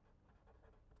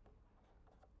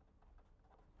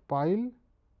pile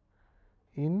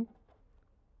in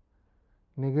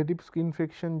negative skin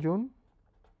friction zone,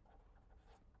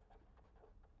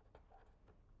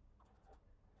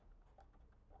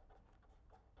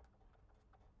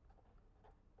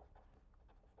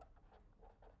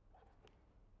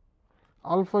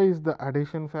 alpha is the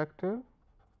adhesion factor,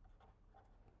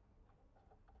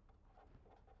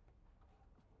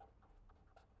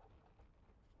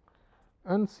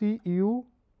 and C u.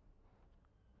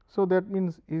 So, that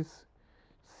means is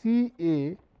C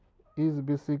A is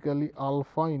basically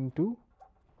alpha into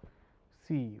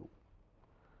C u.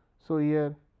 So,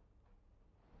 here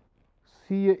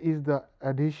C A is the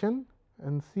adhesion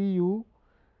and C u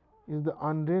is the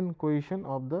undrained cohesion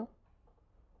of the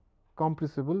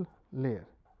compressible layer.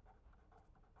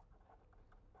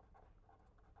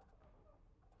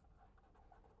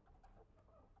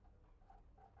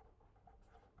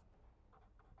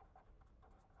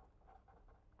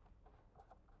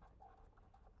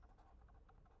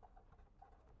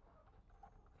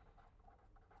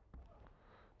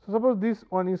 So, suppose this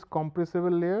one is compressible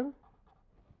layer,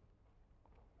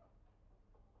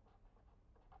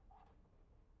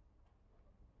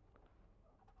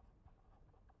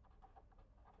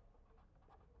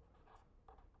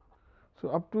 so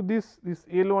up to this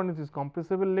L1 is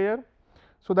compressible layer.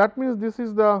 So, that means this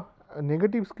is the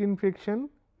negative skin friction.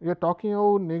 We are talking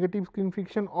about negative skin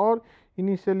friction, or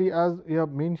initially as we have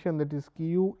mentioned, that is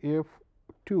Q F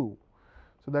 2.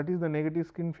 So, that is the negative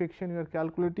skin friction we are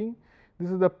calculating. This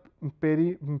is the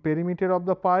perimeter of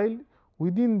the pile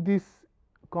within this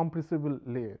compressible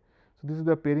layer. So, this is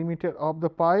the perimeter of the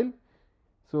pile.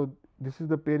 So, this is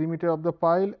the perimeter of the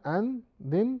pile, and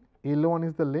then L1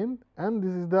 is the length, and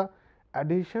this is the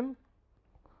adhesion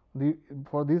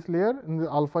for this layer, and the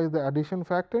alpha is the adhesion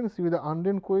factor, and C is the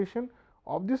undrained cohesion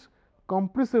of this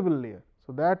compressible layer.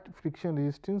 So, that friction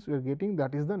resistance we are getting,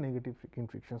 that is the negative skin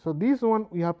friction. So, this one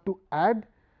we have to add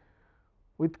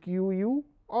with Q u,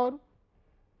 or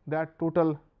that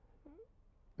total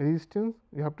resistance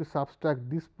we have to subtract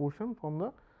this portion from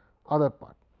the other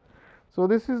part. So,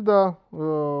 this is the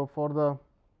for the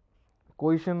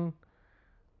cohesion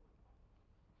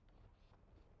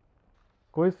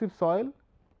cohesive soil.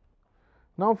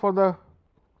 Now, for the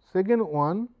second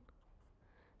one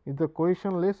is the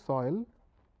cohesionless soil.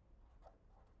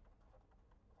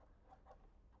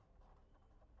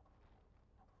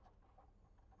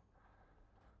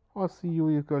 Or C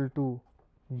u equal to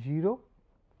 0.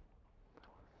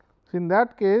 So, in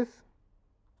that case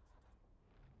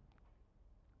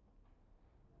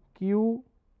Q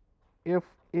F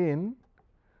n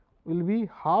will be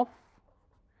half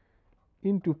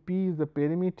into P is the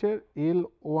perimeter,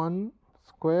 L 1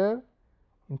 square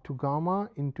into gamma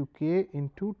into K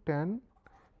into tan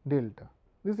delta.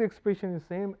 This expression is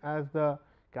same as the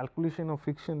calculation of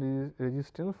friction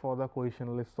resistance for the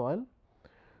cohesionless soil.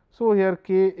 So, here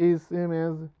K is same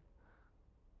as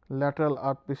lateral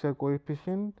earth pressure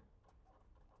coefficient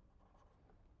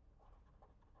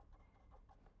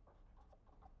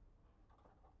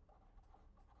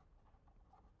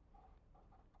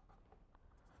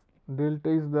delta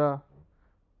is the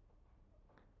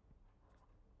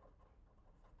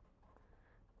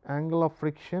angle of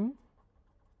friction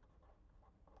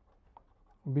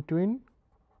between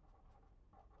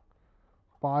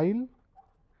pile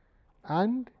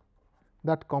and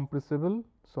that compressible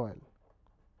soil.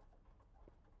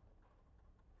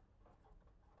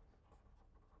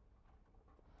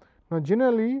 Now,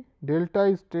 generally delta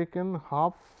is taken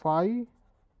half phi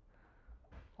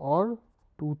or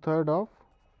 2/3 of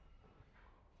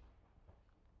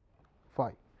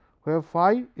phi, where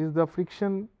phi is the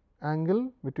friction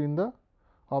angle between the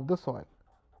of the soil.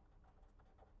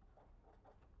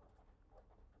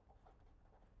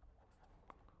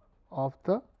 Of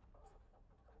the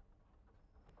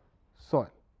soil,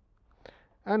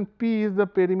 and P is the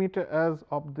perimeter as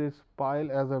of this pile,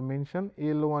 as I mentioned.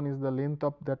 L1 is the length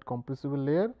of that compressible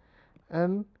layer,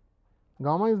 and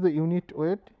gamma is the unit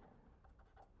weight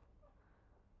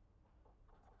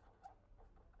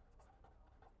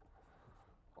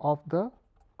of the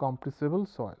compressible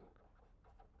soil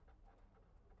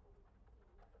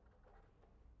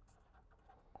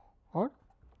or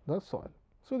the soil.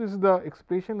 So, this is the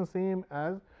expression same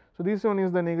as. So, this one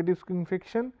is the negative skin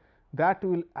friction that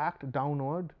will act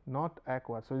downward, not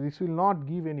upward. So, this will not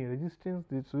give any resistance,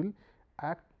 this will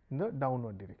act in the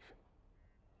downward direction.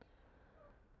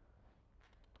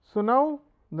 So, now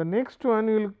the next one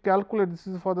we will calculate, this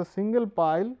is for the single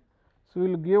pile. So, we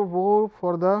will give over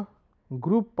for the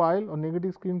group pile or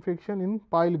negative skin friction in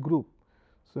pile group.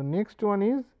 So, next one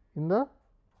is in the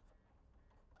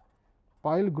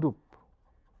pile group.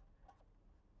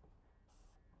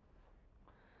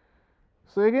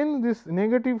 So, again this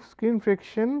negative skin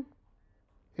friction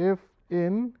F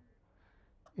n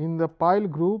in the pile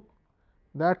group,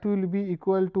 that will be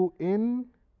equal to n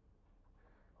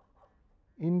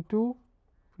into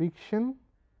friction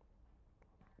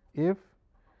F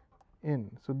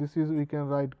n. So, this is we can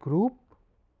write group.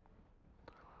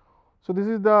 So, this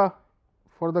is the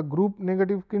for the group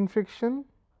negative skin friction.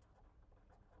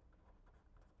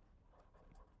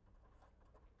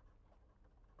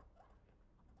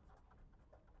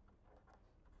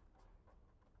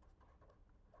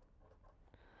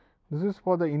 This is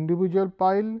for the individual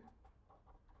pile.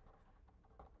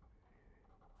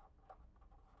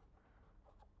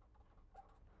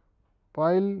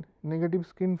 Pile negative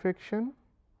skin friction,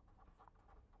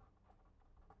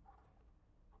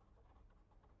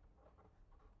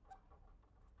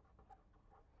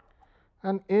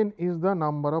 and n is the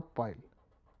number of pile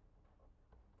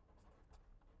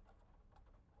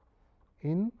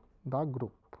in the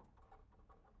group.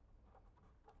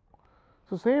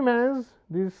 So, same as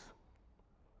this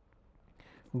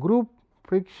group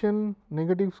friction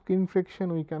negative skin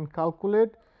friction, we can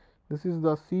calculate. This is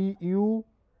the C u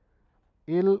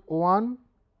L 1,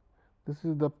 this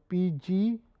is the P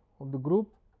g of the group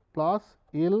plus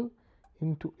L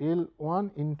into L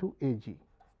 1 into A g.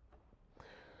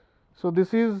 So,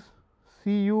 this is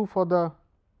C u for the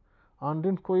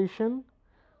Arndt coefficient.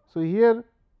 So, here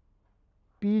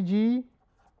P g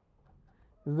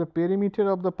is the perimeter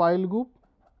of the pile group,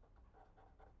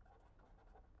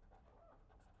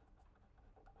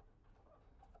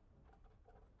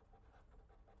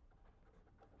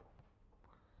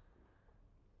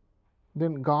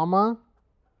 then gamma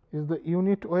is the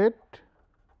unit weight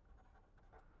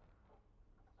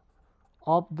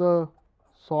of the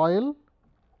soil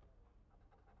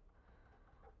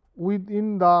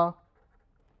within the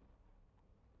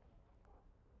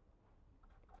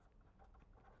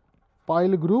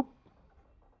pile group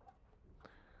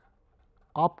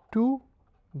up to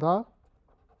the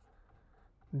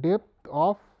depth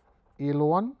of L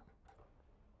 1,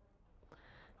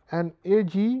 and A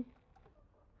g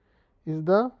is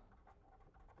the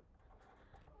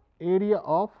area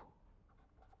of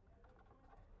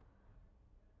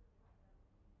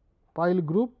pile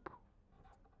group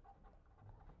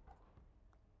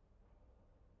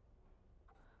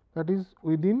that is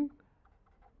within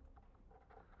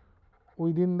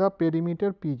the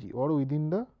perimeter P g or within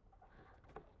the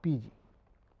P g.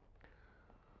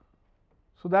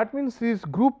 So, that means this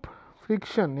group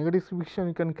friction negative friction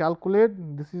you can calculate.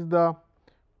 This is the,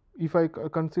 if I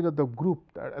consider the group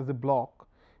as a block,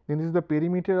 then this is the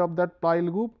perimeter of that pile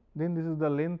group, then this is the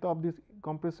length of this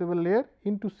compressible layer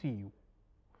into C u,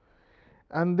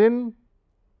 and then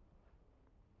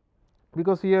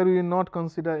because here we will not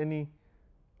consider any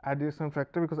adhesion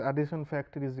factor, because adhesion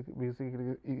factor is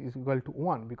basically is equal to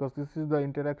 1, because this is the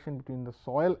interaction between the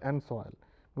soil and soil,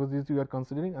 because this we are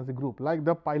considering as a group like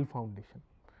the pile foundation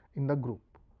in the group.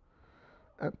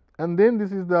 And then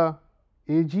this is the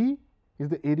A g is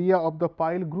the area of the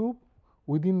pile group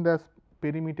within the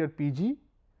perimeter PG,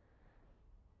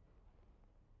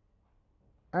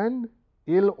 and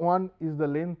L1 is the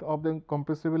length of the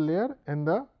compressible layer, and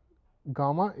the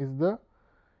gamma is the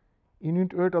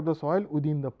unit weight of the soil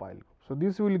within the pile. So,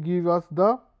 this will give us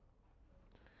the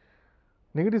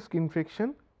negative skin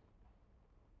friction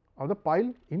of the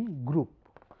pile in group.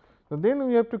 So, then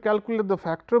we have to calculate the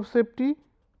factor of safety.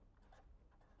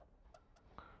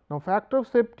 Now, factor of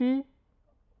safety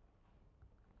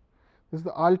is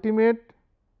the ultimate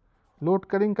load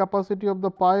carrying capacity of the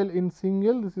pile in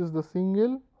single. This is the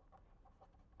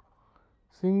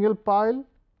single pile,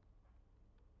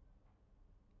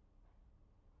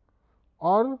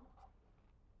 or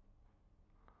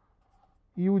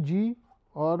UG,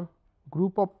 or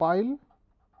group of pile,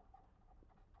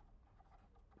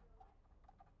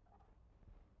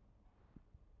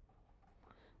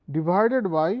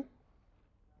 divided by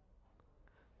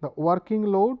the working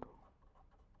load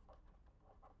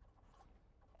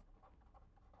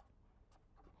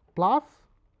plus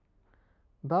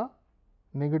the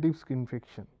negative skin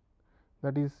friction,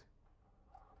 that is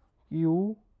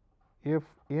Q F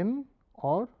n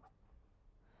or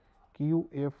Q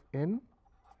F n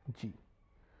G.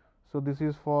 So, this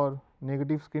is for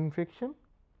negative skin friction.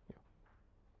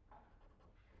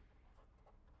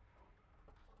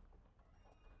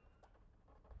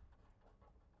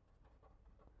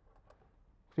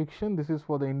 This is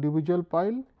for the individual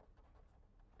pile,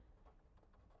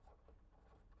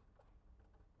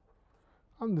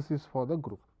 and this is for the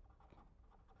group.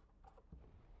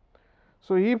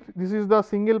 So, if this is the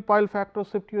single pile factor of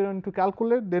safety you want to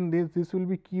calculate, then this will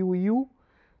be Q u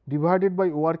divided by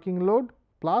working load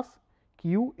plus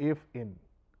Q F n.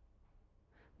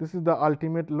 This is the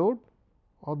ultimate load,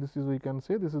 or this is, we can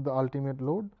say, this is the ultimate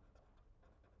load.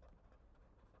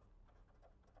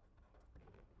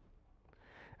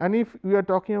 And if we are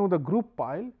talking about the group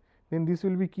pile, then this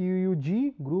will be Q u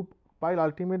g, group pile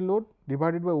ultimate load,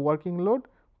 divided by working load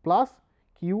plus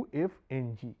Q F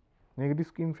n g, negative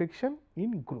skin friction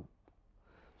in group.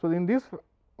 So, in this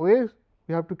way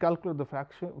we have to calculate the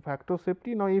factor of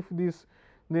safety. Now, if this,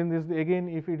 then this again,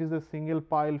 if it is a single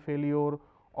pile failure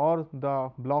or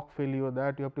the block failure,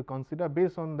 that you have to consider.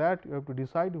 Based on that, you have to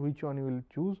decide which one you will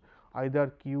choose, either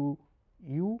Q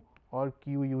u or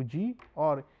Q u g,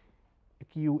 or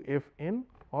Q F n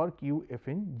or Q F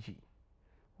n g.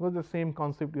 Was the same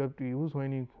concept you have to use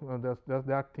when you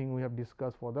that thing we have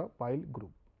discussed for the pile group.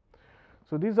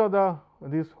 So, these are the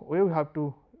this way we have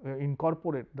to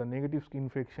incorporate the negative skin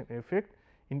friction effect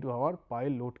into our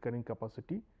pile load carrying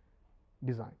capacity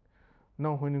design.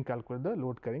 Now, when you calculate the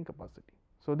load carrying capacity.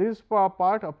 So, this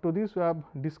part, up to this we have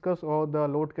discussed about the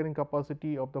load carrying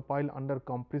capacity of the pile under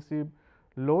compressive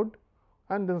load,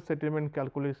 and then settlement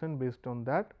calculation based on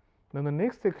that. Then the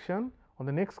next section, on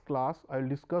the next class, I will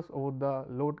discuss about the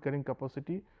load carrying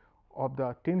capacity of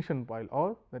the tension pile,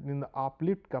 or that means the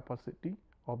uplift capacity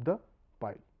of the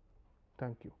pile.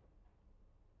 Thank you.